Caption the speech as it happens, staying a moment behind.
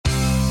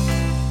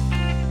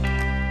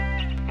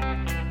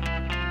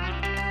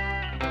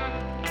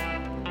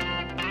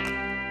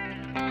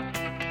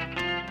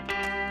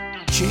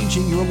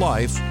changing your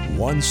life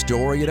one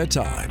story at a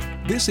time.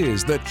 This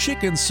is the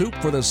Chicken Soup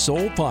for the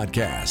Soul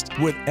podcast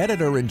with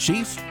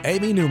Editor-in-Chief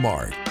Amy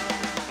Newmark.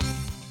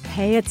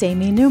 Hey, it's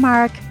Amy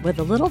Newmark with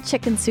a little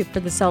Chicken Soup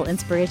for the Soul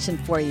inspiration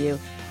for you.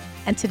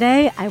 And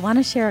today I want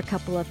to share a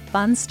couple of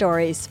fun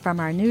stories from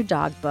our new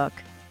dog book,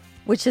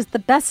 which is the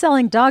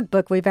best-selling dog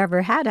book we've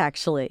ever had,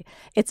 actually.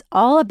 It's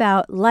all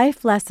about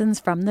life lessons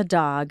from the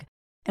dog,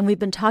 and we've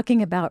been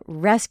talking about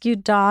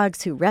rescued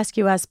dogs who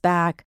rescue us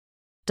back,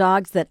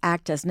 dogs that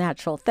act as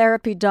natural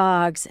therapy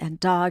dogs, and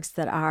dogs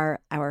that are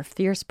our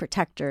fierce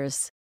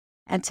protectors.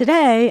 And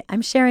today,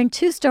 I'm sharing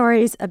two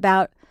stories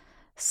about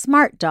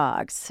smart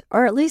dogs,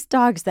 or at least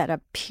dogs that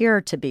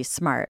appear to be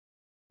smart.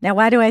 Now,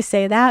 why do I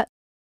say that?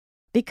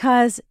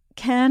 Because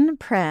Ken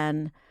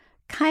Pren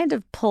kind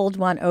of pulled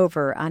one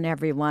over on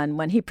everyone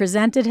when he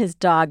presented his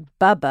dog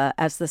Bubba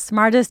as the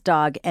smartest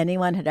dog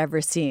anyone had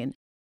ever seen.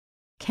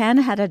 Ken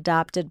had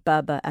adopted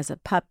Bubba as a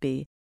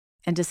puppy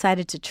and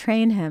decided to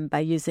train him by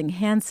using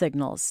hand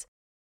signals.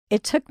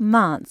 It took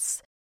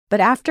months, but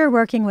after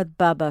working with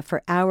Bubba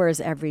for hours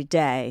every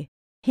day,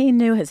 he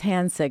knew his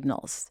hand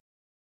signals.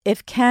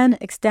 If Ken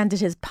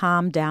extended his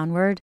palm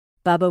downward,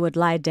 Bubba would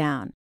lie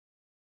down.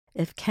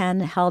 If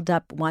Ken held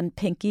up one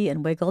pinky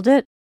and wiggled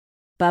it,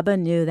 Bubba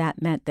knew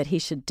that meant that he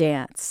should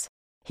dance.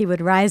 He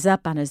would rise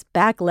up on his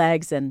back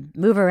legs and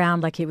move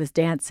around like he was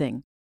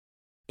dancing.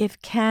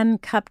 If Ken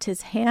cupped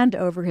his hand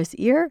over his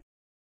ear,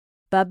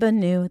 Bubba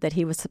knew that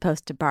he was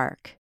supposed to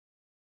bark.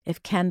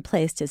 If Ken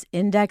placed his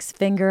index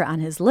finger on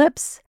his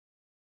lips,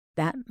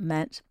 that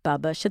meant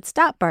Bubba should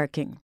stop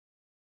barking.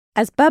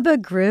 As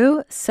Bubba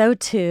grew, so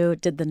too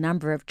did the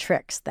number of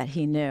tricks that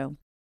he knew.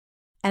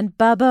 And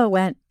Bubba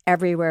went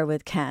everywhere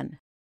with Ken.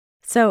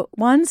 So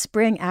one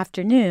spring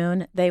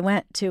afternoon, they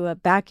went to a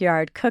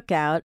backyard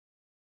cookout,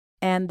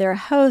 and their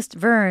host,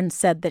 Vern,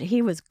 said that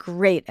he was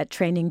great at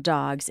training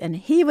dogs, and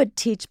he would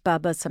teach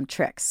Bubba some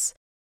tricks.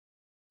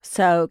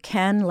 So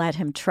Ken let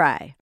him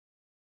try.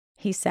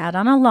 He sat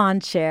on a lawn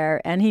chair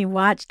and he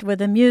watched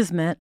with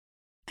amusement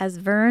as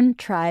Vern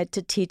tried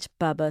to teach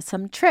Bubba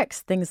some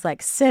tricks, things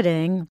like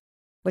sitting,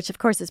 which of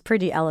course is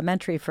pretty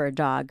elementary for a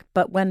dog.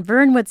 But when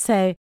Vern would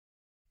say,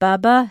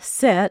 "Bubba,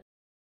 sit,"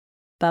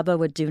 Bubba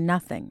would do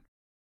nothing.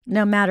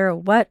 No matter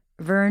what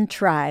Vern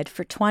tried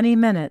for 20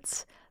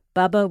 minutes,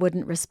 Bubba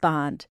wouldn't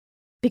respond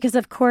because,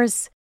 of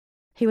course,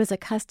 he was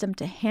accustomed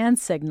to hand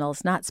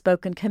signals, not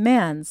spoken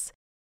commands.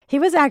 He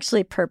was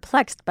actually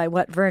perplexed by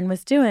what Vern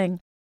was doing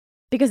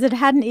because it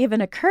hadn't even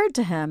occurred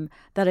to him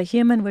that a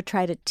human would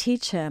try to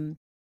teach him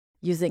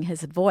using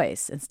his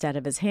voice instead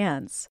of his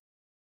hands.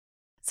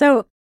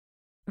 So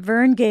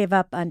Vern gave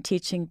up on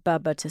teaching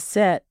Bubba to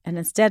sit and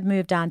instead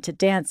moved on to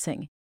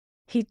dancing.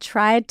 He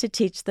tried to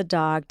teach the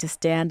dog to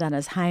stand on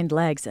his hind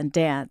legs and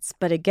dance,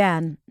 but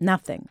again,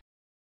 nothing.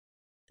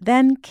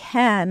 Then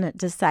Ken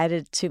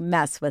decided to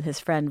mess with his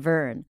friend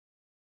Vern.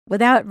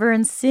 Without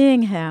Vern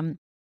seeing him,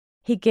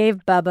 he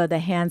gave Bubba the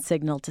hand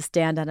signal to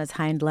stand on his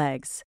hind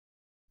legs.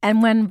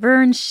 And when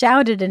Vern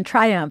shouted in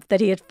triumph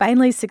that he had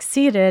finally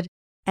succeeded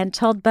and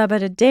told Bubba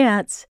to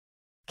dance,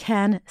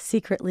 Ken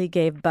secretly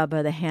gave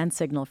Bubba the hand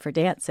signal for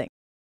dancing.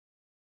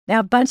 Now,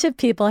 a bunch of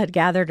people had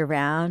gathered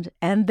around,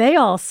 and they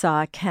all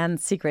saw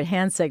Ken's secret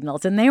hand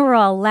signals, and they were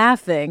all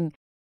laughing.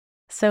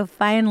 So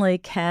finally,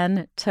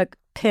 Ken took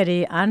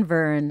pity on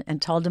Vern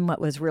and told him what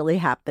was really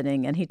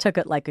happening, and he took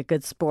it like a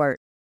good sport.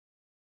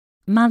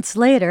 Months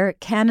later,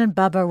 Ken and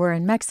Bubba were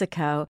in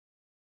Mexico,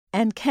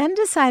 and Ken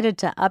decided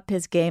to up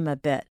his game a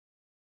bit.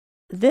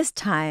 This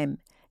time,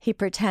 he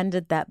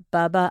pretended that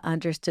Bubba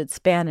understood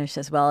Spanish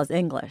as well as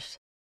English.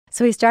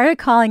 So he started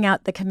calling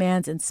out the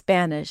commands in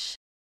Spanish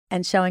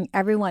and showing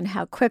everyone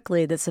how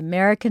quickly this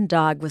American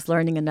dog was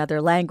learning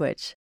another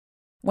language.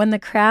 When the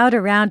crowd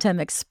around him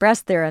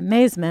expressed their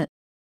amazement,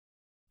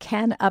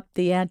 Ken upped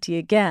the ante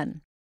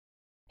again.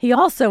 He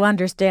also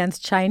understands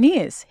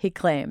Chinese, he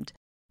claimed.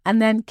 And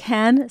then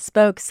Ken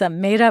spoke some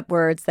made-up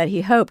words that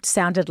he hoped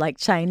sounded like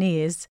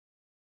Chinese.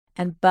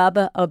 And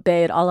Bubba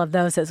obeyed all of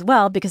those as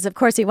well because, of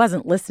course, he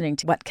wasn't listening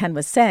to what Ken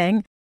was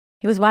saying.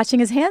 He was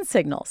watching his hand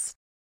signals.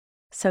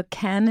 So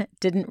Ken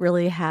didn't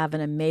really have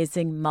an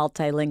amazing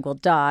multilingual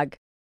dog.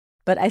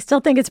 But I still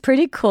think it's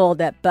pretty cool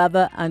that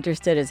Bubba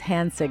understood his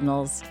hand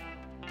signals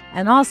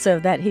and also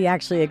that he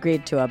actually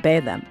agreed to obey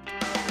them.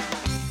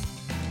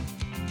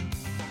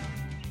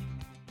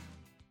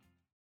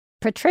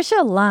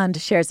 Patricia Lund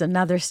shares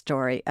another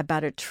story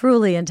about a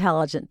truly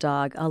intelligent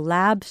dog, a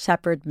Lab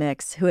Shepherd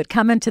mix, who had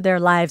come into their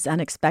lives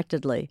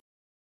unexpectedly.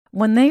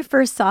 When they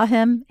first saw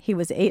him, he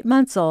was 8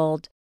 months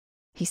old.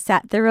 He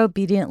sat there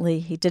obediently.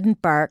 He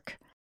didn't bark,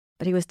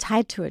 but he was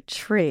tied to a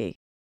tree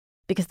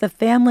because the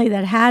family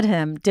that had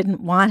him didn't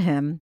want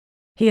him.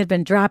 He had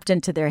been dropped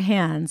into their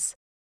hands,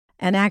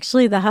 and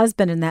actually the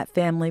husband in that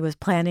family was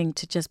planning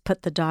to just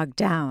put the dog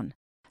down.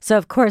 So,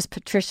 of course,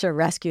 Patricia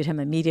rescued him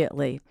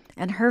immediately,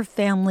 and her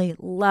family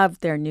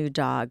loved their new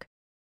dog.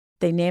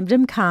 They named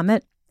him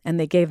Comet, and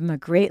they gave him a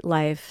great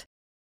life.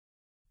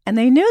 And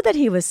they knew that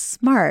he was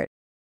smart,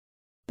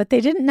 but they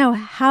didn't know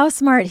how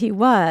smart he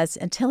was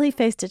until he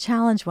faced a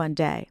challenge one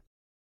day.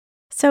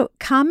 So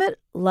Comet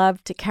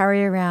loved to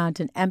carry around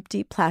an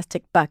empty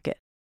plastic bucket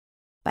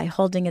by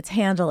holding its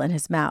handle in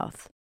his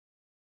mouth.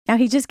 Now,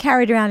 he just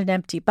carried around an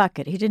empty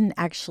bucket. He didn't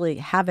actually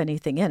have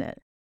anything in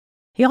it.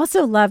 He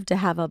also loved to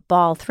have a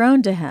ball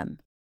thrown to him,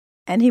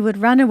 and he would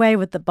run away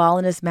with the ball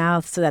in his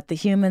mouth so that the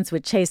humans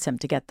would chase him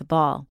to get the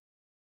ball.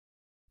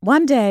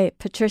 One day,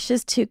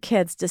 Patricia's 2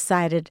 kids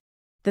decided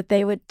that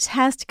they would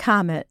test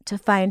Comet to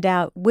find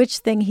out which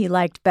thing he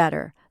liked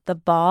better, the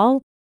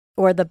ball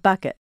or the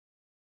bucket.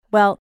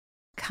 Well,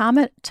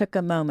 Comet took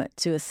a moment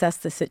to assess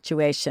the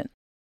situation.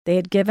 They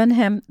had given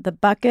him the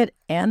bucket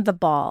and the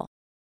ball.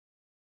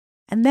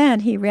 And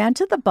then he ran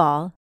to the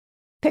ball,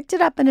 picked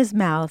it up in his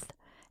mouth,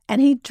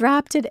 and he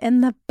dropped it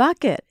in the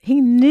bucket.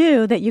 He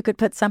knew that you could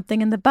put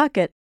something in the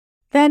bucket.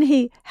 Then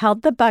he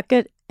held the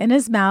bucket in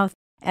his mouth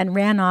and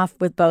ran off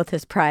with both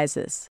his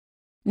prizes.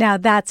 Now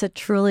that's a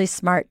truly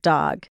smart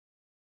dog,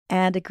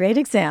 and a great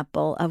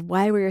example of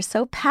why we are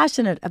so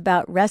passionate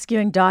about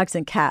rescuing dogs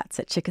and cats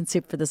at Chicken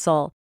Soup for the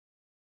Soul.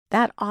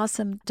 That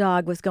awesome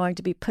dog was going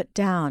to be put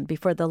down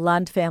before the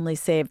Lund family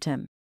saved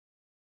him.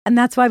 And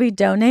that's why we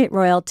donate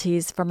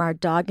royalties from our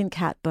dog and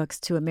cat books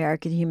to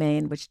American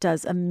Humane, which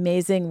does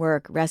amazing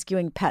work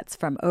rescuing pets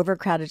from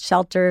overcrowded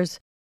shelters,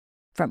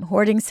 from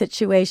hoarding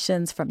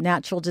situations, from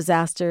natural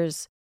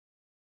disasters.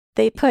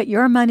 They put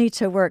your money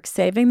to work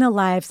saving the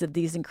lives of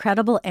these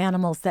incredible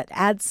animals that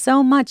add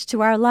so much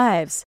to our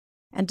lives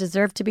and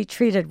deserve to be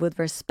treated with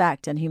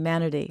respect and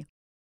humanity.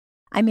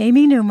 I'm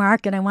Amy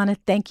Newmark, and I want to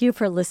thank you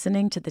for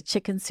listening to the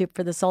Chicken Soup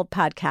for the Soul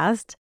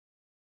podcast.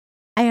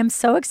 I am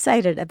so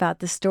excited about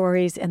the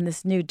stories in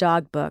this new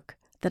dog book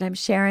that I'm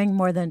sharing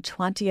more than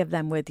 20 of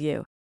them with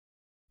you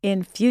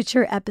in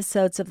future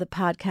episodes of the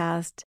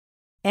podcast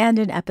and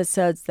in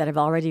episodes that have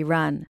already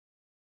run.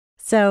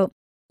 So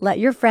let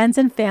your friends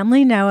and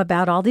family know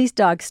about all these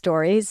dog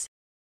stories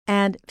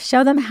and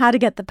show them how to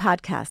get the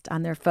podcast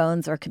on their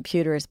phones or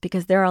computers,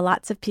 because there are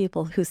lots of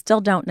people who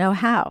still don't know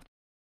how.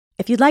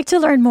 If you'd like to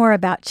learn more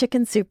about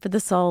Chicken Soup for the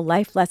Soul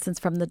Life Lessons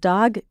from the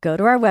Dog, go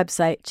to our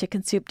website,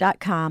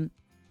 chickensoup.com,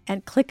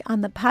 and click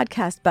on the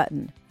podcast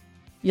button.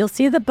 You'll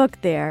see the book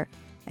there,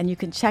 and you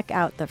can check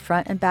out the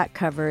front and back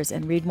covers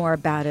and read more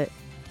about it.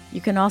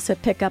 You can also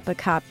pick up a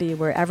copy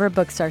wherever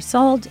books are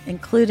sold,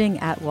 including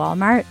at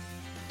Walmart,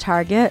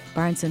 Target,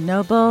 Barnes &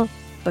 Noble,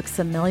 Books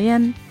A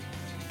Million,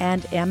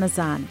 and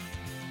Amazon.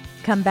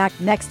 Come back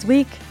next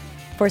week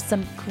for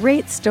some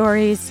great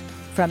stories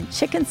from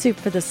Chicken Soup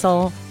for the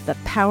Soul, The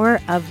Power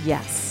of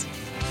Yes.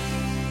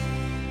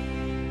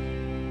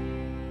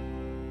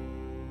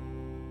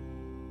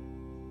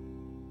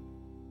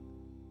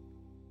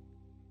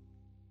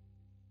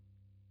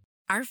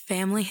 Our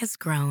family has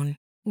grown.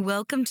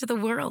 Welcome to the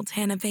world,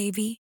 Hannah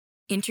baby.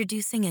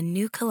 Introducing a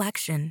new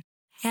collection,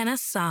 Hannah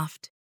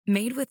Soft,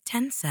 made with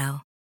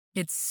Tencel.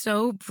 It's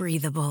so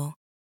breathable,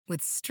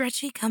 with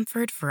stretchy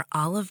comfort for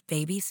all of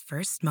baby's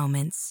first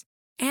moments.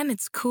 And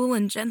it's cool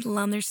and gentle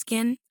on their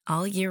skin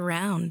all year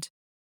round.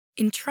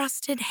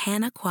 Entrusted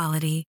Hannah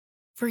quality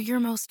for your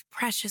most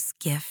precious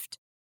gift.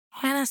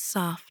 Hannah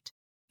Soft,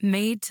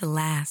 made to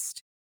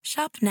last.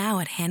 Shop now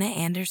at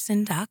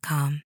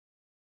hannahanderson.com.